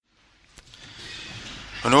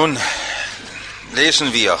Und nun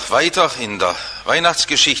lesen wir weiter in der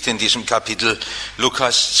Weihnachtsgeschichte in diesem Kapitel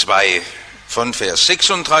Lukas 2 von Vers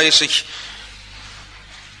 36.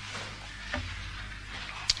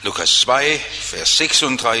 Lukas 2, Vers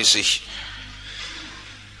 36.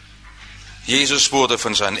 Jesus wurde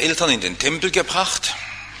von seinen Eltern in den Tempel gebracht.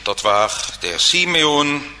 Dort war der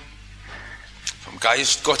Simeon vom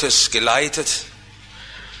Geist Gottes geleitet.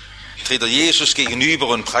 Tritt er Jesus gegenüber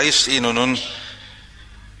und preist ihn, und nun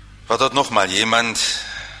war dort nochmal jemand.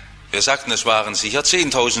 Wir sagten, es waren sicher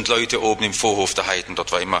 10.000 Leute oben im Vorhof der Heiden.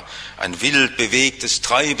 Dort war immer ein wild bewegtes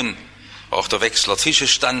Treiben. Auch der Wechsler Tische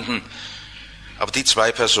standen. Aber die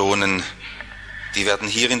zwei Personen, die werden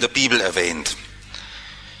hier in der Bibel erwähnt.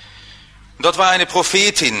 Und dort war eine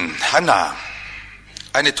Prophetin Hanna,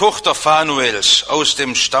 eine Tochter Phanuels aus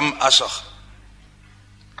dem Stamm Asser.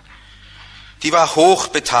 Die war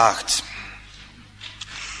hochbetagt.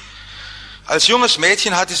 Als junges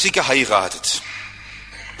Mädchen hatte sie geheiratet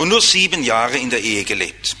und nur 7 Jahre in der Ehe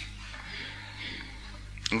gelebt.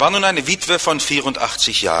 Und war nun eine Witwe von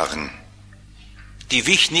 84 Jahren. Die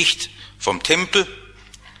wich nicht vom Tempel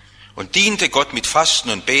und diente Gott mit Fasten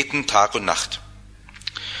und Beten Tag und Nacht.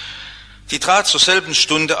 Die trat zur selben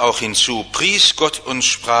Stunde auch hinzu, pries Gott und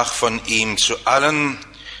sprach von ihm zu allen,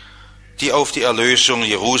 die auf die Erlösung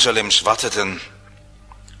Jerusalems warteten: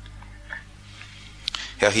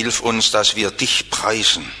 Herr, hilf uns, dass wir dich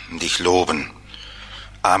preisen und dich loben.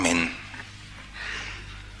 Amen.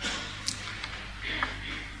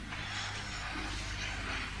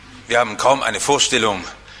 Wir haben kaum eine Vorstellung,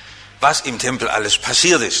 was im Tempel alles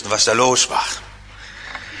passiert ist und was da los war.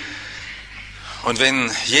 Und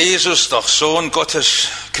wenn Jesus, der Sohn Gottes,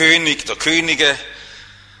 König der Könige,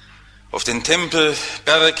 auf den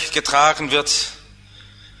Tempelberg getragen wird,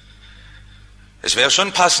 es wäre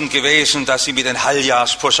schon passend gewesen, dass sie mit den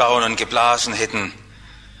Halljahrsposaunen geblasen hätten.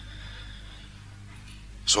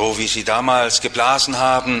 So wie sie damals geblasen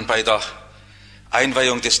haben bei der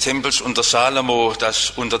Einweihung des Tempels unter Salomo, dass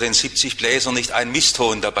unter den 70 Bläsern nicht ein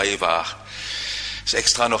Misston dabei war. Das ist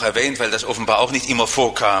extra noch erwähnt, weil das offenbar auch nicht immer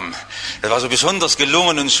vorkam. Das war so besonders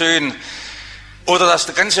gelungen und schön. Oder dass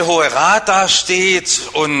der ganze Hohe Rat da steht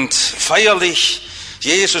und feierlich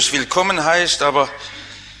Jesus willkommen heißt, aber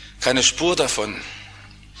keine Spur davon.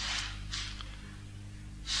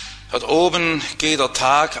 Dort oben geht der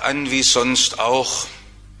Tag an wie sonst auch.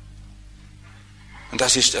 Und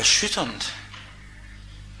das ist erschütternd.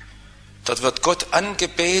 Dort wird Gott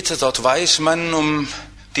angebetet, dort weiß man um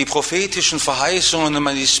die prophetischen Verheißungen und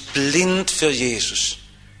man ist blind für Jesus.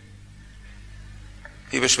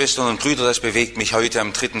 Liebe Schwestern und Brüder, das bewegt mich heute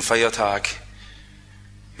am 3. Feiertag.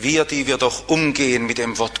 Wir, die wir doch umgehen mit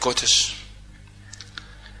dem Wort Gottes.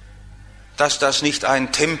 Dass das nicht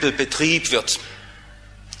ein Tempelbetrieb wird,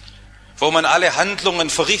 wo man alle Handlungen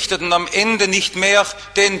verrichtet und am Ende nicht mehr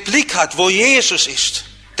den Blick hat, wo Jesus ist.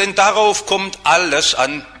 Denn darauf kommt alles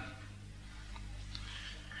an.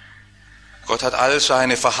 Gott hat all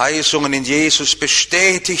seine Verheißungen in Jesus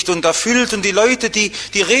bestätigt und erfüllt, und die Leute, die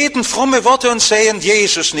reden fromme Worte und sehen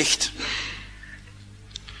Jesus nicht.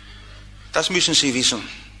 Das müssen Sie wissen,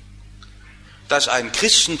 dass ein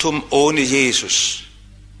Christentum ohne Jesus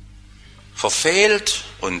verfehlt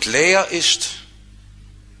und leer ist,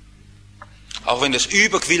 auch wenn es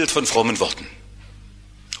überquillt von frommen Worten.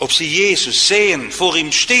 Ob sie Jesus sehen, vor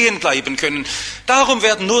ihm stehen bleiben können. Darum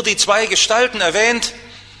werden nur die 2 Gestalten erwähnt.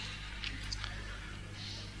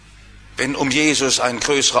 Wenn um Jesus ein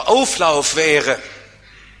größerer Auflauf wäre,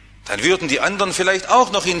 dann würden die anderen vielleicht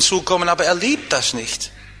auch noch hinzukommen, aber er liebt das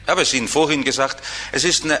nicht. Ich habe es Ihnen vorhin gesagt, es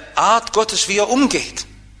ist eine Art Gottes, wie er umgeht.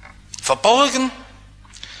 Verborgen.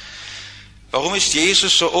 Warum ist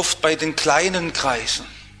Jesus so oft bei den kleinen Kreisen?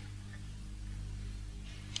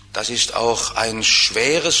 Das ist auch ein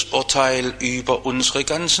schweres Urteil über unsere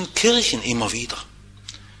ganzen Kirchen immer wieder.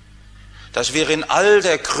 Dass wir in all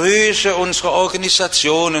der Größe unserer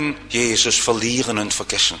Organisationen Jesus verlieren und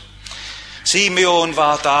vergessen. Simeon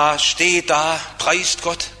war da, steht da, preist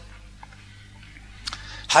Gott.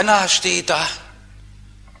 Hanna steht da.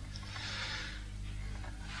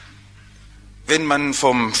 Wenn man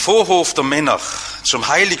vom Vorhof der Männer zum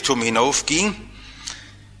Heiligtum hinaufging,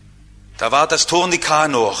 da war das Tor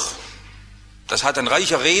Nikanor. Das hat ein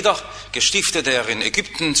reicher Reeder gestiftet, der in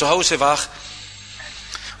Ägypten zu Hause war.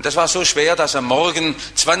 Und das war so schwer, dass am Morgen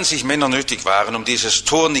 20 Männer nötig waren, um dieses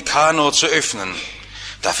Tor Nikanor zu öffnen.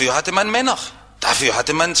 Dafür hatte man Männer, dafür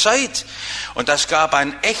hatte man Zeit. Und das gab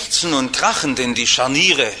ein Ächzen und Krachen, denn die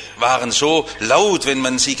Scharniere waren so laut, wenn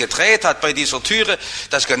man sie gedreht hat bei dieser Türe,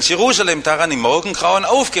 dass ganz Jerusalem daran im Morgengrauen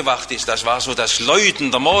aufgewacht ist. Das war so das Läuten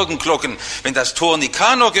der Morgenglocken, wenn das Tor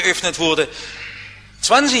Nikanor geöffnet wurde.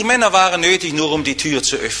 20 Männer waren nötig, nur um die Tür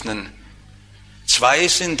zu öffnen. 2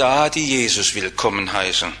 sind da, die Jesus willkommen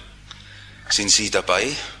heißen. Sind Sie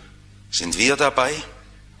dabei? Sind wir dabei?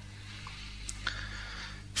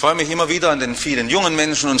 Ich freue mich immer wieder an den vielen jungen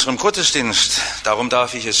Menschen in unserem Gottesdienst. Darum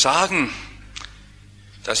darf ich es sagen,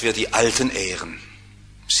 dass wir die Alten ehren.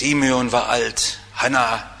 Simeon war alt,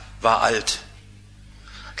 Hanna war alt.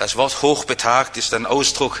 Das Wort hochbetagt ist ein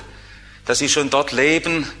Ausdruck, dass sie schon dort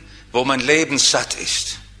leben, wo man lebenssatt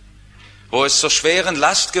ist, wo es zur schweren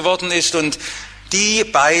Last geworden ist. Und die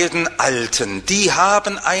beiden Alten, die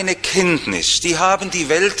haben eine Kenntnis, die haben die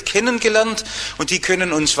Welt kennengelernt und die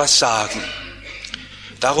können uns was sagen.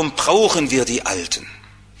 Darum brauchen wir die Alten,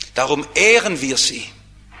 darum ehren wir sie.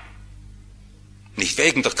 Nicht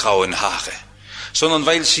wegen der grauen Haare, sondern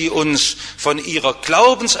weil sie uns von ihrer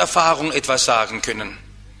Glaubenserfahrung etwas sagen können.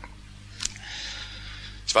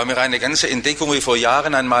 Es war mir eine ganze Entdeckung, wie vor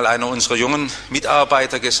Jahren einmal einer unserer jungen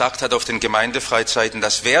Mitarbeiter gesagt hat auf den Gemeindefreizeiten,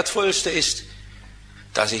 das Wertvollste ist,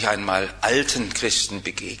 dass ich einmal alten Christen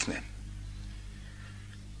begegne.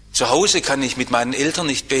 Zu Hause kann ich mit meinen Eltern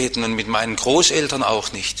nicht beten und mit meinen Großeltern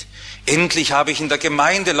auch nicht. Endlich habe ich in der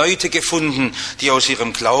Gemeinde Leute gefunden, die aus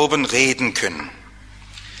ihrem Glauben reden können.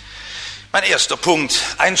 Mein erster Punkt,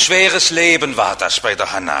 ein schweres Leben war das bei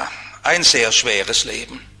der Hanna. Ein sehr schweres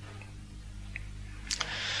Leben.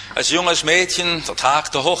 Als junges Mädchen, der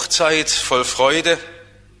Tag der Hochzeit, voll Freude.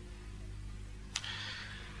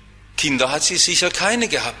 Kinder hat sie sicher keine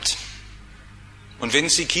gehabt. Und wenn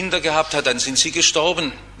sie Kinder gehabt hat, dann sind sie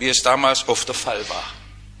gestorben, wie es damals oft der Fall war.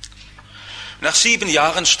 Nach 7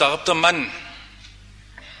 Jahren starb der Mann.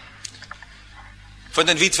 Von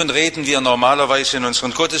den Witwen reden wir normalerweise in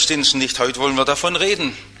unseren Gottesdiensten nicht. Heute wollen wir davon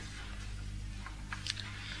reden.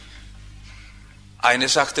 Eine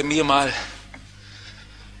sagte mir mal,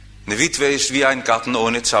 eine Witwe ist wie ein Garten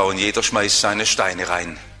ohne Zaun. Jeder schmeißt seine Steine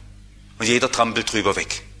rein und jeder trampelt drüber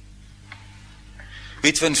weg.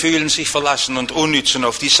 Witwen fühlen sich verlassen und unnütz und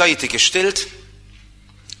auf die Seite gestellt.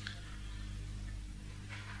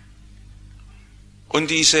 Und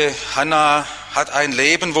diese Hanna hat ein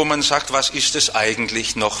Leben, wo man sagt, was ist es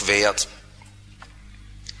eigentlich noch wert?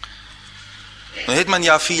 Dann hätte man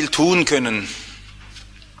ja viel tun können.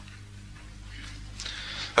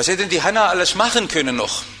 Was hätte denn die Hanna alles machen können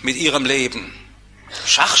noch mit ihrem Leben?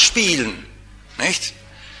 Schach spielen, nicht?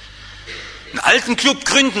 Einen alten Club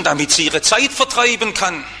gründen, damit sie ihre Zeit vertreiben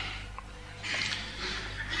kann.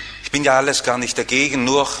 Ich bin ja alles gar nicht dagegen,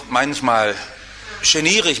 nur manchmal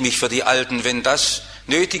geniere ich mich für die Alten, wenn das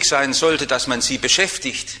nötig sein sollte, dass man sie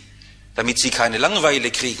beschäftigt, damit sie keine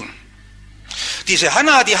Langeweile kriegen. Diese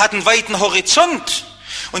Hanna, die hat einen weiten Horizont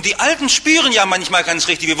und die Alten spüren ja manchmal ganz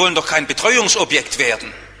richtig, wir wollen doch kein Betreuungsobjekt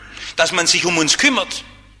werden, dass man sich um uns kümmert.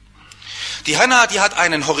 Die Hanna, die hat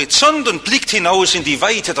einen Horizont und blickt hinaus in die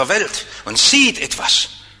Weite der Welt und sieht etwas.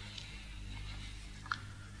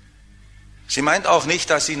 Sie meint auch nicht,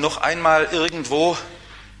 dass sie noch einmal irgendwo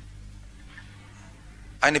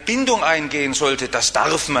eine Bindung eingehen sollte. Das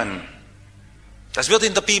darf man. Das wird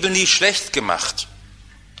in der Bibel nie schlecht gemacht.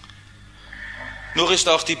 Nur ist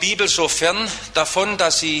auch die Bibel so fern davon,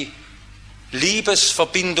 dass sie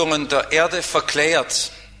Liebesverbindungen der Erde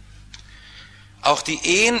verklärt. Auch die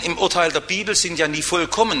Ehen im Urteil der Bibel sind ja nie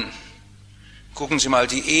vollkommen. Gucken Sie mal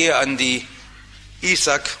die Ehe an, die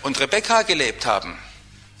Isaac und Rebekka gelebt haben.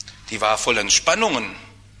 Die war voller Spannungen.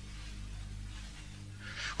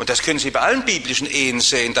 Und das können Sie bei allen biblischen Ehen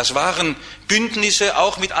sehen. Das waren Bündnisse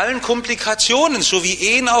auch mit allen Komplikationen, so wie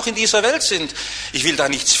Ehen auch in dieser Welt sind. Ich will da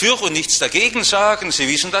nichts für und nichts dagegen sagen. Sie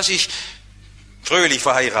wissen, dass ich fröhlich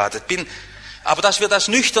verheiratet bin. Aber dass wir das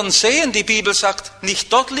nüchtern sehen, die Bibel sagt,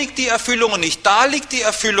 nicht dort liegt die Erfüllung und nicht da liegt die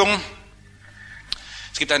Erfüllung.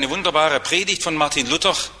 Es gibt eine wunderbare Predigt von Martin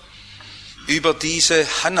Luther über diese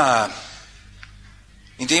Hanna,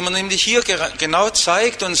 indem er nämlich hier genau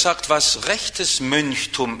zeigt und sagt, was rechtes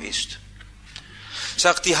Mönchtum ist.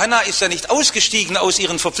 Sagt, die Hanna ist ja nicht ausgestiegen aus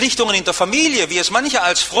ihren Verpflichtungen in der Familie, wie es manche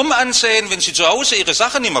als fromm ansehen, wenn sie zu Hause ihre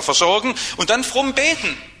Sachen immer versorgen und dann fromm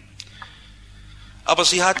beten. Aber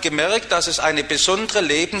sie hat gemerkt, dass es eine besondere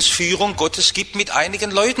Lebensführung Gottes gibt mit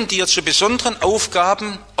einigen Leuten, die er zu besonderen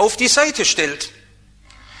Aufgaben auf die Seite stellt.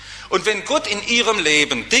 Und wenn Gott in ihrem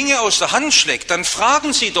Leben Dinge aus der Hand schlägt, dann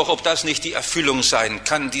fragen sie doch, ob das nicht die Erfüllung sein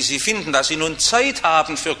kann, die sie finden, dass sie nun Zeit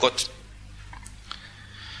haben für Gott.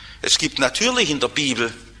 Es gibt natürlich in der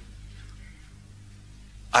Bibel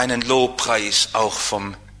einen Lobpreis auch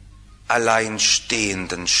vom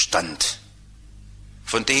alleinstehenden Stand,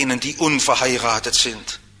 von denen, die unverheiratet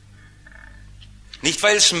sind. Nicht,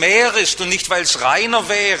 weil es mehr ist und nicht, weil es reiner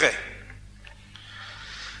wäre,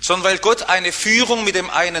 sondern weil Gott eine Führung mit dem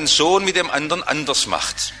einen Sohn, mit dem anderen anders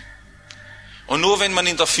macht. Und nur wenn man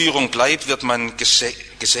in der Führung bleibt, wird man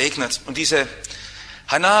gesegnet. Und diese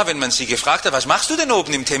Hanna, wenn man sie gefragt hat, was machst du denn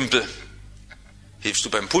oben im Tempel? Hilfst du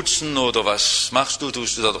beim Putzen oder was machst du?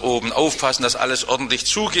 Tust du da oben aufpassen, dass alles ordentlich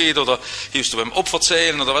zugeht oder hilfst du beim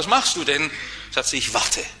Opferzählen oder was machst du denn? Sagt sie, ich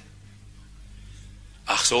warte.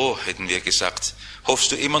 Ach so, hätten wir gesagt.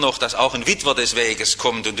 Hoffst du immer noch, dass auch ein Witwer des Weges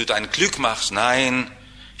kommt und du dein Glück machst? Nein,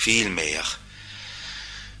 viel mehr.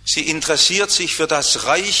 Sie interessiert sich für das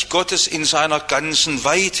Reich Gottes in seiner ganzen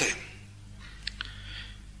Weite.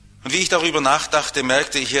 Und wie ich darüber nachdachte,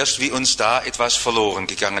 merkte ich erst, wie uns da etwas verloren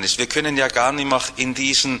gegangen ist. Wir können ja gar nicht mehr in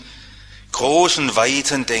diesen großen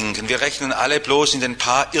Weiten denken. Wir rechnen alle bloß in den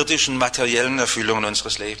paar irdischen, materiellen Erfüllungen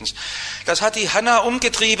unseres Lebens. Das hat die Hanna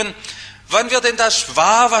umgetrieben. Wann wird denn das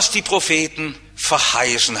wahr, was die Propheten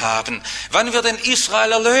verheißen haben? Wann wird denn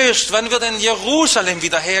Israel erlöst? Wann wird denn Jerusalem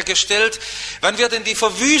wiederhergestellt? Wann wird denn die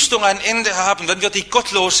Verwüstung ein Ende haben? Wann wird die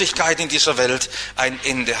Gottlosigkeit in dieser Welt ein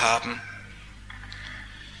Ende haben?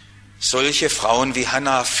 Solche Frauen wie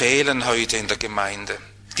Hanna fehlen heute in der Gemeinde.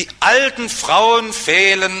 Die alten Frauen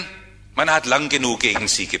fehlen. Man hat lang genug gegen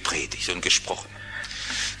sie gepredigt und gesprochen.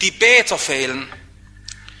 Die Beter fehlen.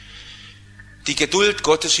 Die Geduld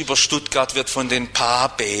Gottes über Stuttgart wird von den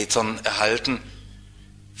paar Betern erhalten.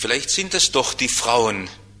 Vielleicht sind es doch die Frauen,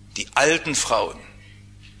 die alten Frauen,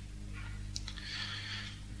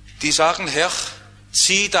 die sagen, Herr,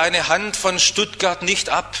 zieh deine Hand von Stuttgart nicht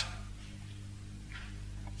ab,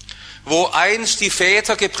 wo einst die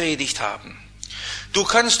Väter gepredigt haben. Du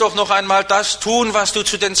kannst doch noch einmal das tun, was du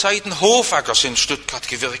zu den Zeiten Hofackers in Stuttgart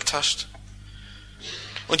gewirkt hast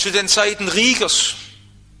und zu den Zeiten Riegers.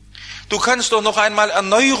 Du kannst doch noch einmal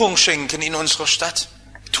Erneuerung schenken in unserer Stadt.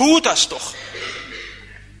 Tu das doch.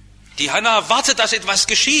 Die Hanna wartet, dass etwas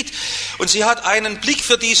geschieht. Und sie hat einen Blick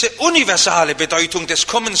für diese universale Bedeutung des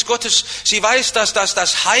Kommens Gottes. Sie weiß, dass das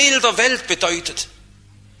das Heil der Welt bedeutet.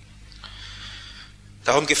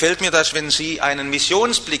 Darum gefällt mir das, wenn Sie einen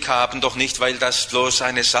Missionsblick haben, doch nicht, weil das bloß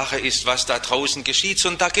eine Sache ist, was da draußen geschieht,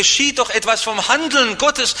 sondern da geschieht doch etwas vom Handeln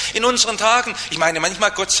Gottes in unseren Tagen. Ich meine,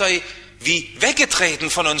 manchmal Gott sei wie weggetreten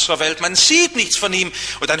von unserer Welt. Man sieht nichts von ihm.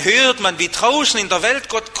 Und dann hört man, wie draußen in der Welt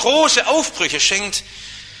Gott große Aufbrüche schenkt,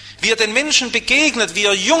 wie er den Menschen begegnet, wie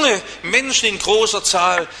er junge Menschen in großer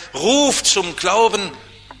Zahl ruft zum Glauben,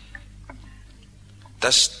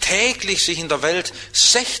 dass täglich sich in der Welt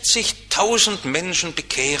 60.000 Menschen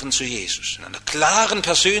bekehren zu Jesus. In einer klaren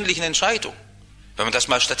persönlichen Entscheidung, wenn man das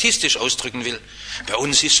mal statistisch ausdrücken will. Bei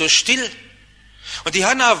uns ist so still. Und die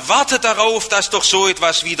Hanna wartet darauf, dass doch so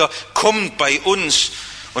etwas wieder kommt bei uns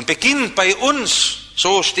und beginnt bei uns.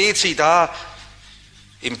 So steht sie da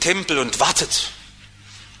im Tempel und wartet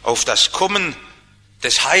auf das Kommen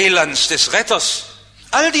des Heilands, des Retters.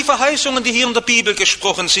 All die Verheißungen, die hier in der Bibel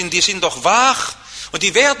gesprochen sind, die sind doch wahr und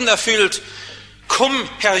die werden erfüllt. Komm,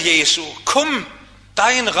 Herr Jesu, komm,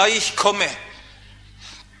 dein Reich komme.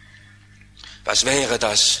 Was wäre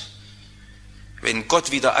das, wenn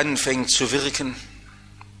Gott wieder anfängt zu wirken?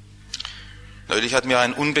 Neulich hat mir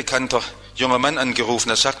ein unbekannter junger Mann angerufen,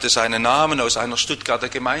 er sagte seinen Namen aus einer Stuttgarter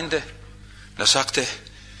Gemeinde. Er sagte,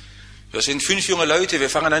 wir sind 5 junge Leute, wir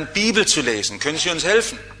fangen an, Bibel zu lesen. Können Sie uns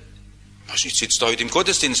helfen? Ich sitze heute im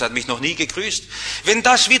Gottesdienst, hat mich noch nie gegrüßt. Wenn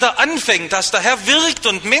das wieder anfängt, dass der Herr wirkt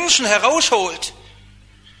und Menschen herausholt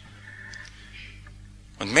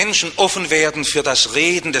und Menschen offen werden für das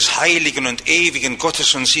Reden des heiligen und ewigen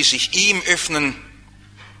Gottes und sie sich ihm öffnen.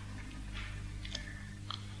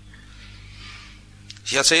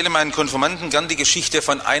 Ich erzähle meinen Konfirmanden gern die Geschichte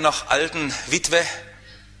von einer alten Witwe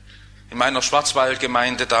in meiner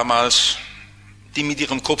Schwarzwaldgemeinde damals, die mit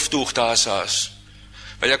ihrem Kopftuch da saß.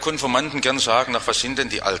 Weil ja Konfirmanden gern sagen, ach, was sind denn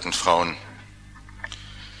die alten Frauen?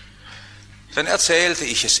 Dann erzählte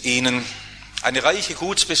ich es ihnen, eine reiche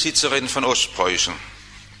Gutsbesitzerin von Ostpreußen.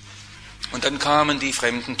 Und dann kamen die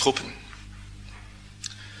fremden Truppen.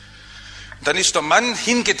 Und dann ist der Mann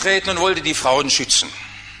hingetreten und wollte die Frauen schützen.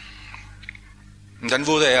 Und dann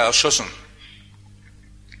wurde er erschossen.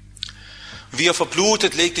 Wie er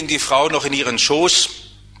verblutet, legt ihn die Frau noch in ihren Schoß.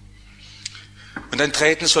 Und dann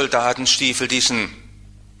treten Soldatenstiefel diesen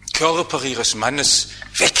Körper ihres Mannes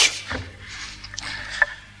weg.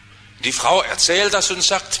 Die Frau erzählt das und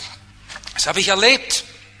sagt, das habe ich erlebt.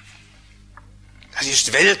 Das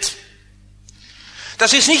ist Welt.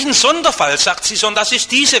 Das ist nicht ein Sonderfall, sagt sie, sondern das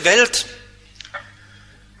ist diese Welt.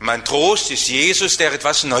 Mein Trost ist Jesus, der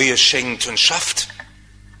etwas Neues schenkt und schafft.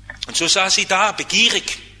 Und so saß sie da,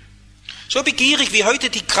 begierig. So begierig wie heute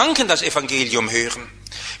die Kranken das Evangelium hören,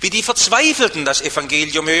 wie die Verzweifelten das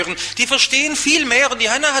Evangelium hören, die verstehen viel mehr und die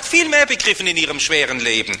Hanna hat viel mehr begriffen in ihrem schweren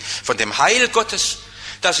Leben von dem Heil Gottes,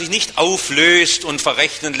 das sich nicht auflöst und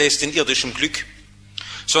verrechnen lässt in irdischem Glück,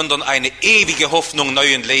 sondern eine ewige Hoffnung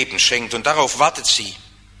neuen Lebens schenkt und darauf wartet sie.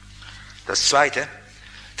 Das Zweite,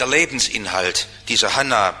 der Lebensinhalt dieser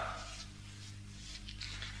Hanna.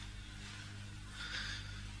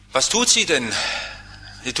 Was tut sie denn?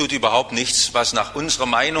 Sie tut überhaupt nichts, was nach unserer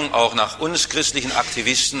Meinung, auch nach uns christlichen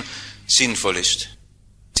Aktivisten, sinnvoll ist.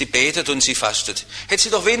 Sie betet und sie fastet. Hätte sie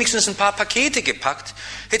doch wenigstens ein paar Pakete gepackt,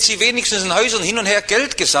 hätte sie wenigstens in Häusern hin und her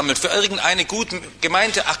Geld gesammelt für irgendeine gut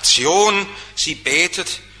gemeinte Aktion. Sie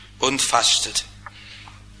betet und fastet.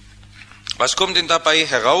 Was kommt denn dabei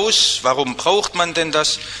heraus? Warum braucht man denn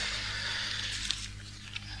das?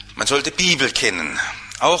 Man sollte Bibel kennen.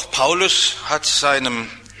 Auch Paulus hat seinem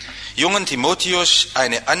jungen Timotheus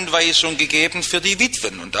eine Anweisung gegeben für die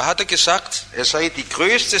Witwen. Und da hat er gesagt, es sei die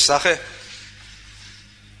größte Sache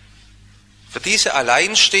für diese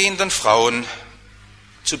alleinstehenden Frauen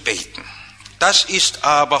zu beten. Das ist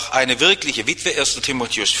aber eine wirkliche Witwe, 1.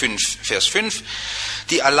 Timotheus 5, Vers 5,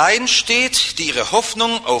 die allein steht, die ihre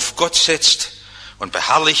Hoffnung auf Gott setzt und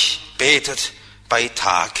beharrlich betet bei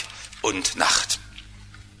Tag und Nacht.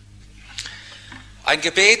 Ein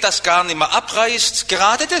Gebet, das gar nicht mehr abreißt,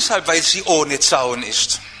 gerade deshalb, weil sie ohne Zaun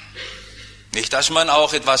ist. Nicht, dass man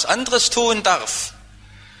auch etwas anderes tun darf.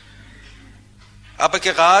 Aber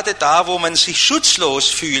gerade da, wo man sich schutzlos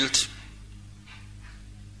fühlt,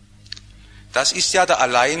 das ist ja der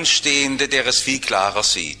Alleinstehende, der es viel klarer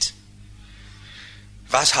sieht.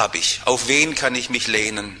 Was habe ich? Auf wen kann ich mich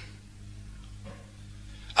lehnen?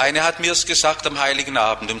 Eine hat mir es gesagt am Heiligen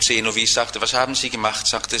Abend um 10 Uhr, wie ich sagte, was haben Sie gemacht?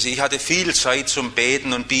 Sagte sie, ich hatte viel Zeit zum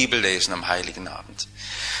Beten und Bibellesen am Heiligen Abend.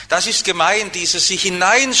 Das ist gemeint, dieses sich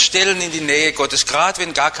hineinstellen in die Nähe Gottes, gerade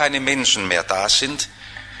wenn gar keine Menschen mehr da sind.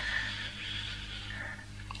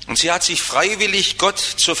 Und sie hat sich freiwillig Gott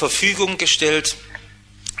zur Verfügung gestellt.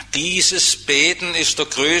 Dieses Beten ist der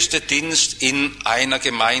größte Dienst in einer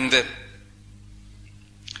Gemeinde.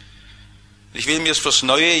 Ich will mir es fürs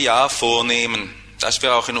neue Jahr vornehmen, dass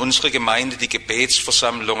wir auch in unserer Gemeinde die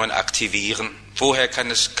Gebetsversammlungen aktivieren. Vorher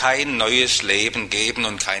kann es kein neues Leben geben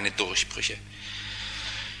und keine Durchbrüche.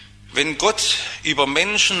 Wenn Gott über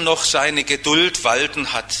Menschen noch seine Geduld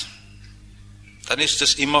walten hat, dann ist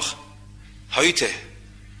es immer heute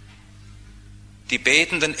die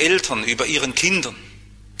betenden Eltern über ihren Kindern,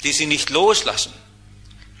 die sie nicht loslassen.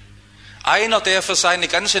 Einer, der für seine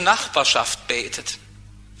ganze Nachbarschaft betet.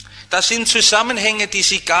 Das sind Zusammenhänge, die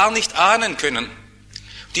sie gar nicht ahnen können.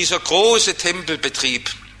 Dieser große Tempelbetrieb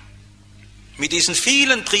mit diesen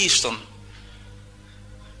vielen Priestern,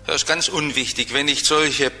 das ist ganz unwichtig, wenn nicht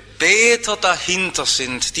solche Beter dahinter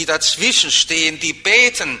sind, die dazwischen stehen, die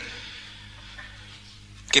beten.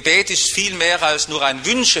 Gebet ist viel mehr als nur ein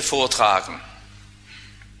Wünsche vortragen.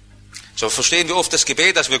 So verstehen wir oft das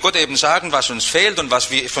Gebet, dass wir Gott eben sagen, was uns fehlt und was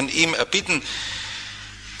wir von ihm erbitten.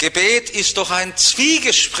 Gebet ist doch ein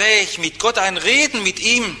Zwiegespräch mit Gott, ein Reden mit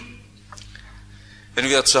ihm. Wenn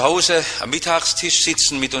wir zu Hause am Mittagstisch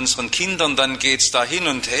sitzen mit unseren Kindern, dann geht's da hin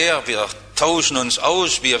und her, wir tauschen uns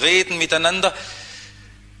aus, wir reden miteinander.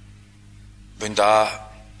 Wenn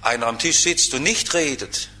da einer am Tisch sitzt und nicht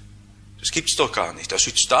redet, das gibt's doch gar nicht. Der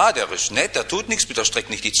sitzt da, der ist nett, der tut nichts, der streckt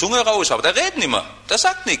nicht die Zunge raus, aber der redet nicht mehr, der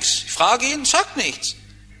sagt nichts. Ich frage ihn, sagt nichts.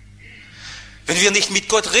 Wenn wir nicht mit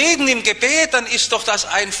Gott reden im Gebet, dann ist doch das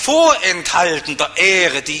ein Vorenthalten der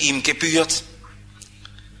Ehre, die ihm gebührt.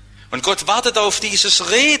 Und Gott wartet auf dieses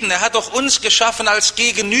Reden. Er hat doch uns geschaffen als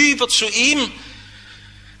Gegenüber zu ihm,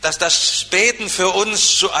 dass das Beten für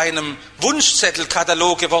uns zu einem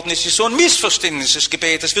Wunschzettelkatalog geworden ist so ein Missverständnis des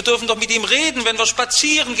Gebetes. Wir dürfen doch mit ihm reden, wenn wir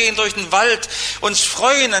spazieren gehen durch den Wald, uns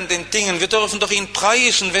freuen an den Dingen. Wir dürfen doch ihn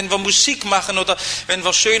preisen, wenn wir Musik machen oder wenn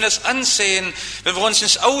wir Schönes ansehen, wenn wir uns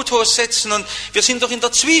ins Auto setzen und wir sind doch in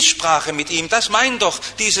der Zwiesprache mit ihm. Das meint doch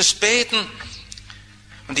dieses Beten.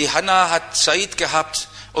 Und die Hanna hat Zeit gehabt,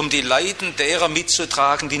 um die Leiden derer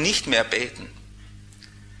mitzutragen, die nicht mehr beten.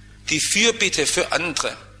 Die Fürbitte für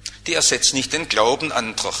andere, die ersetzt nicht den Glauben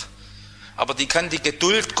anderer, aber die kann die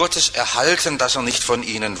Geduld Gottes erhalten, dass er nicht von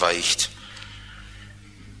ihnen weicht.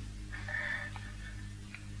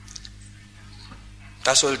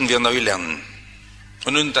 Das sollten wir neu lernen.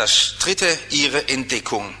 Und nun das dritte, ihre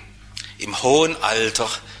Entdeckung. Im hohen Alter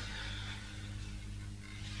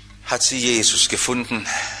hat sie Jesus gefunden.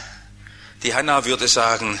 Die Hanna würde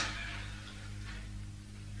sagen,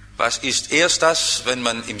 was ist erst das, wenn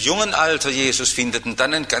man im jungen Alter Jesus findet und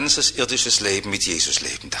dann ein ganzes irdisches Leben mit Jesus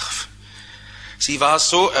leben darf? Sie war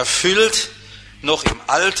so erfüllt noch im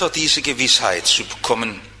Alter diese Gewissheit zu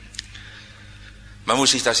bekommen. Man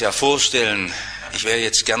muss sich das ja vorstellen, ich wäre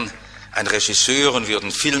jetzt gern ein Regisseur und würde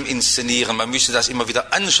einen Film inszenieren. Man müsste das immer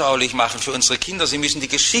wieder anschaulich machen für unsere Kinder. Sie müssen die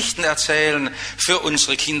Geschichten erzählen für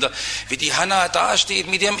unsere Kinder. Wie die Hanna da steht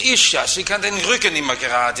mit ihrem Ischa. Sie kann den Rücken immer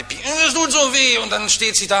gerade biegen. Es tut so weh. Und dann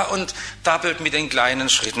steht sie da und tappelt mit den kleinen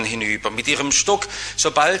Schritten hinüber. Mit ihrem Stock,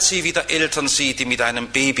 sobald sie wieder Eltern sieht, die mit einem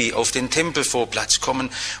Baby auf den Tempelvorplatz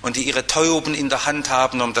kommen und die ihre Tauben in der Hand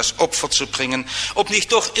haben, um das Opfer zu bringen. Ob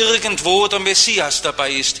nicht doch irgendwo der Messias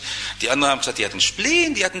dabei ist. Die anderen haben gesagt, die hat einen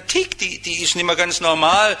Spleen, die hat einen Tick. Die ist nicht mehr ganz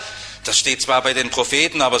normal. Das steht zwar bei den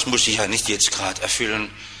Propheten, aber es muss sich ja nicht jetzt gerade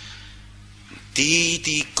erfüllen.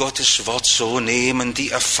 Die Gottes Wort so nehmen, die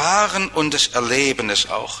erfahren und es erleben es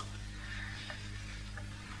auch.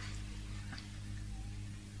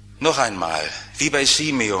 Noch einmal, wie bei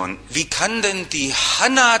Simeon, wie kann denn die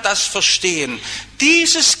Hanna das verstehen?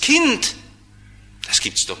 Dieses Kind, das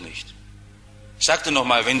gibt's doch nicht. Ich sagte noch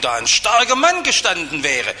mal, wenn da ein starker Mann gestanden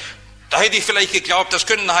wäre, da hätte ich vielleicht geglaubt, das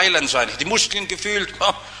könnte ein Heiland sein. Die Muskeln gefühlt,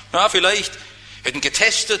 ja, vielleicht, hätten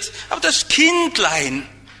getestet. Aber das Kindlein,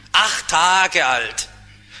 8 Tage alt,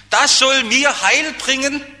 das soll mir Heil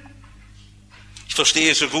bringen? Ich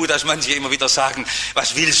verstehe so gut, dass manche immer wieder sagen,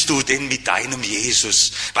 was willst du denn mit deinem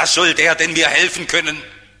Jesus? Was soll der denn mir helfen können?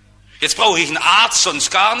 Jetzt brauche ich einen Arzt,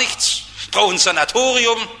 sonst gar nichts. Ich brauche ein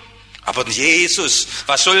Sanatorium. Aber Jesus,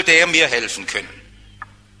 was soll der mir helfen können?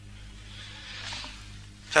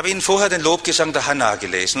 Ich habe Ihnen vorher den Lobgesang der Hanna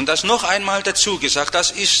gelesen und das noch einmal dazu gesagt,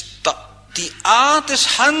 das ist die Art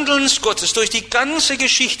des Handelns Gottes durch die ganze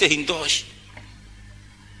Geschichte hindurch.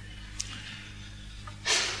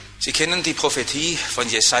 Sie kennen die Prophetie von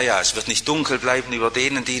Jesaja, es wird nicht dunkel bleiben über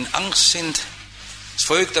denen, die in Angst sind. Das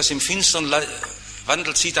Volk, das im Finstern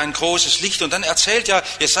wandelt, sieht ein großes Licht. Und dann erzählt ja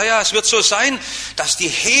Jesaja, es wird so sein, dass die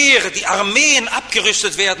Heere, die Armeen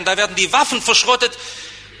abgerüstet werden, da werden die Waffen verschrottet.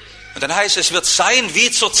 Und dann heißt es, wird sein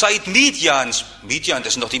wie zur Zeit Midians. Midian,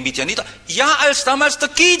 das sind doch die Midianiter. Ja, als damals der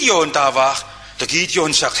Gideon da war. Der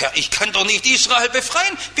Gideon sagt, Herr, ich kann doch nicht Israel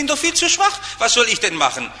befreien, bin doch viel zu schwach. Was soll ich denn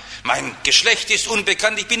machen? Mein Geschlecht ist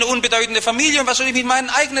unbekannt, ich bin eine unbedeutende Familie und was soll ich mit meinen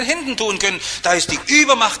eigenen Händen tun können? Da ist die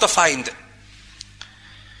Übermacht der Feinde.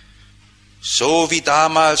 So wie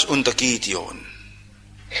damals unter Gideon.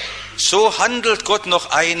 So handelt Gott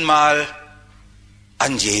noch einmal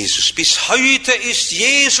an Jesus. Bis heute ist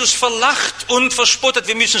Jesus verlacht und verspottet.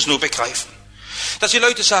 Wir müssen es nur begreifen. Dass die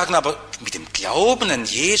Leute sagen, aber mit dem Glauben an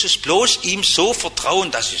Jesus, bloß ihm so vertrauen,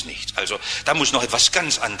 das ist nichts. Also da muss noch etwas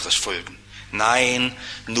ganz anderes folgen. Nein,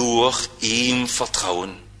 nur ihm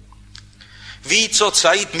vertrauen. Wie zur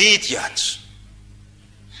Zeit Midians.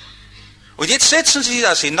 Und jetzt setzen Sie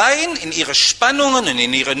das hinein in Ihre Spannungen und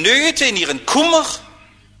in Ihre Nöte, in Ihren Kummer.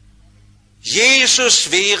 Jesus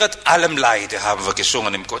wehret allem Leide, haben wir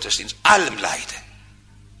gesungen im Gottesdienst, allem Leide.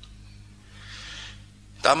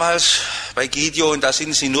 Damals bei Gideon, da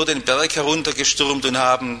sind sie nur den Berg heruntergestürmt und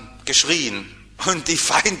haben geschrien. Und die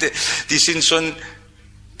Feinde, die sind schon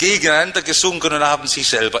gegeneinander gesunken und haben sich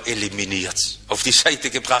selber eliminiert, auf die Seite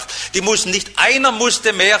gebracht. Einer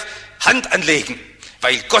musste mehr Hand anlegen,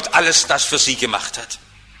 weil Gott alles das für sie gemacht hat.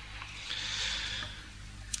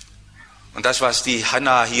 Und das, was die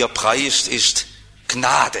Hanna hier preist, ist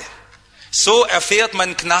Gnade. So erfährt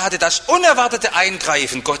man Gnade, das unerwartete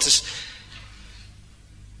Eingreifen Gottes.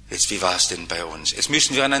 Jetzt, wie war es denn bei uns? Jetzt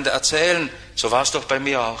müssen wir einander erzählen, so war es doch bei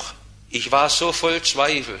mir auch. Ich war so voll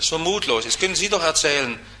Zweifel, so mutlos. Jetzt können Sie doch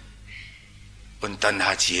erzählen. Und dann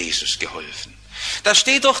hat Jesus geholfen. Da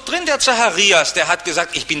steht doch drin, der Zacharias, der hat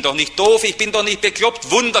gesagt, ich bin doch nicht doof, ich bin doch nicht bekloppt,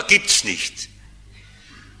 Wunder gibt's nicht.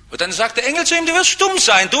 Und dann sagt der Engel zu ihm, du wirst stumm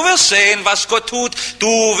sein, du wirst sehen, was Gott tut,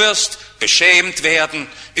 du wirst beschämt werden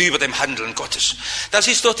über dem Handeln Gottes. Das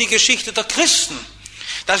ist doch die Geschichte der Christen,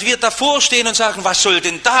 dass wir davor stehen und sagen, was soll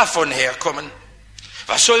denn davon herkommen?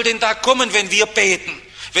 Was soll denn da kommen, wenn wir beten?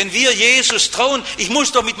 Wenn wir Jesus trauen, ich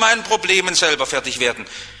muss doch mit meinen Problemen selber fertig werden.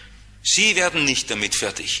 Sie werden nicht damit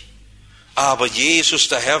fertig. Aber Jesus,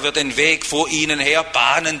 der Herr, wird den Weg vor ihnen her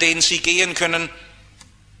bahnen, den sie gehen können.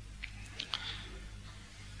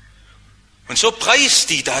 Und so preist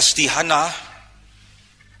die Hanna.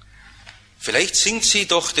 Vielleicht singt sie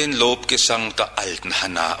doch den Lobgesang der alten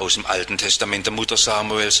Hanna aus dem Alten Testament, der Mutter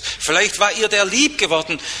Samuels. Vielleicht war ihr der lieb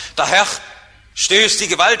geworden. Der Herr stößt die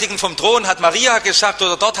Gewaltigen vom Thron, hat Maria gesagt,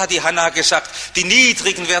 oder dort hat die Hanna gesagt, die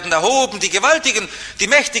Niedrigen werden erhoben, die Gewaltigen, die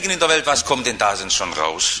Mächtigen in der Welt, was kommt denn da denn schon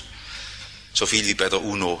raus? So viel wie bei der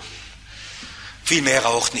UNO. Viel mehr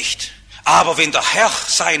auch nicht. Aber wenn der Herr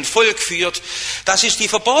sein Volk führt, das ist die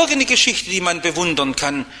verborgene Geschichte, die man bewundern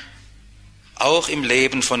kann. Auch im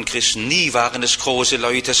Leben von Christen. Nie waren es große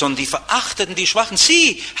Leute, sondern die verachteten die Schwachen.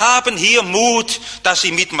 Sie haben hier Mut, dass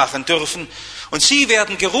sie mitmachen dürfen. Und sie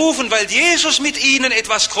werden gerufen, weil Jesus mit ihnen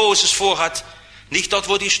etwas Großes vorhat. Nicht dort,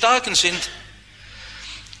 wo die Starken sind.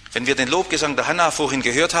 Wenn wir den Lobgesang der Hanna vorhin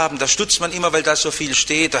gehört haben, da stutzt man immer, weil da so viel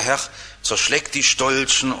steht. Der Herr zerschlägt die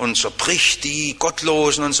Stolzen und zerbricht die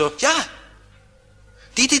Gottlosen und so. Ja,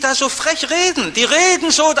 die da so frech reden, die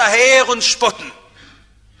reden so daher und spotten.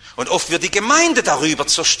 Und oft wird die Gemeinde darüber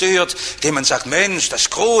zerstört, indem man sagt, Mensch, das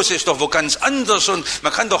Große ist doch wo ganz anders und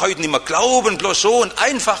man kann doch heute nicht mehr glauben, bloß so und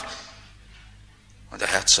einfach. Und der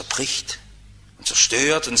Herr zerbricht und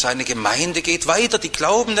zerstört und seine Gemeinde geht weiter. Die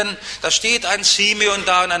Glaubenden, da steht ein Simeon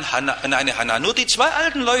da und eine Hanna, nur die zwei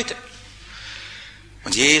alten Leute.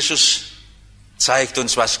 Und Jesus zeigt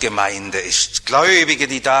uns, was Gemeinde ist. Gläubige,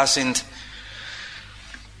 die da sind.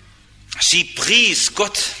 Sie pries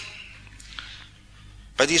Gott.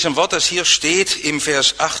 Bei diesem Wort, das hier steht im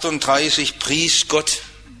Vers 38, pries Gott,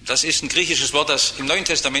 das ist ein griechisches Wort, das im Neuen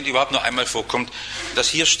Testament überhaupt nur einmal vorkommt, das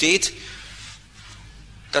hier steht,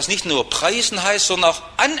 das nicht nur preisen heißt, sondern auch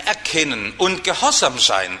anerkennen und gehorsam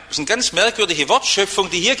sein. Das ist eine ganz merkwürdige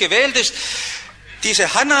Wortschöpfung, die hier gewählt ist.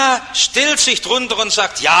 Diese Hanna stellt sich drunter und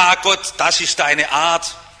sagt, ja Gott, das ist deine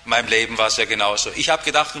Art. In meinem Leben war es ja genauso. Ich habe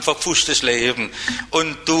gedacht, ein verpfuschtes Leben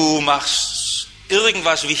und du machst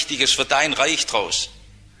irgendwas Wichtiges für dein Reich draus.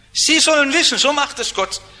 Sie sollen wissen, so macht es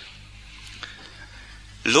Gott.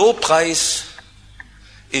 Lobpreis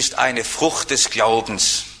ist eine Frucht des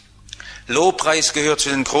Glaubens. Lobpreis gehört zu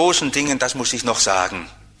den großen Dingen, das muss ich noch sagen.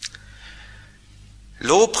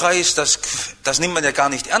 Lobpreis, das nimmt man ja gar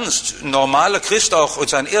nicht ernst. Ein normaler Christ, auch in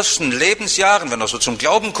seinen ersten Lebensjahren, wenn er so zum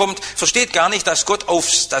Glauben kommt, versteht gar nicht, dass Gott auf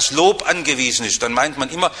das Lob angewiesen ist. Dann meint man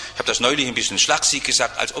immer, ich habe das neulich ein bisschen schlachsig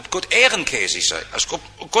gesagt, als ob Gott ehrenkäsig sei, als ob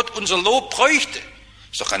Gott unser Lob bräuchte.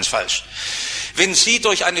 Ist doch ganz falsch. Wenn Sie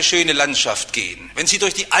durch eine schöne Landschaft gehen, wenn Sie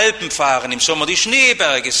durch die Alpen fahren, im Sommer die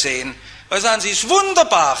Schneeberge sehen, dann sagen Sie, es ist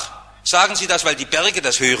wunderbar. Sagen Sie das, weil die Berge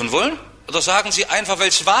das hören wollen? Oder sagen Sie einfach, weil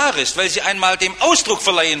es wahr ist, weil Sie einmal dem Ausdruck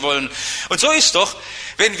verleihen wollen? Und so ist doch,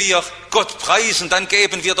 wenn wir Gott preisen, dann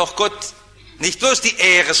geben wir doch Gott nicht bloß die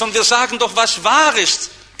Ehre, sondern wir sagen doch, was wahr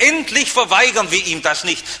ist. Endlich verweigern wir ihm das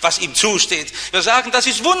nicht, was ihm zusteht. Wir sagen, das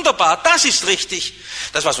ist wunderbar, das ist richtig.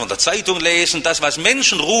 Das, was wir in der Zeitung lesen, das, was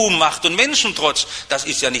Menschen Ruhm macht und Menschentrotz, das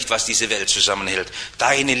ist ja nicht, was diese Welt zusammenhält.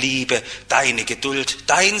 Deine Liebe, deine Geduld,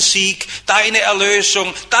 dein Sieg, deine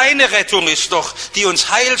Erlösung, deine Rettung ist doch, die uns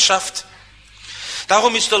Heil schafft.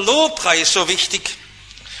 Darum ist der Lobpreis so wichtig.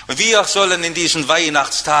 Und wir sollen in diesen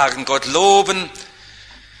Weihnachtstagen Gott loben,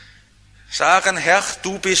 sagen, Herr,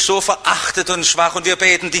 du bist so verachtet und schwach und wir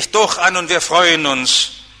beten dich doch an und wir freuen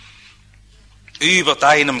uns über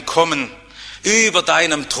deinem Kommen, über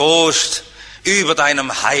deinem Trost, über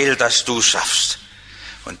deinem Heil, das du schaffst.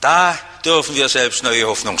 Und da dürfen wir selbst neue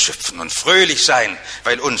Hoffnung schöpfen und fröhlich sein,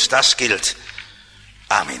 weil uns das gilt.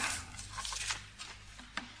 Amen.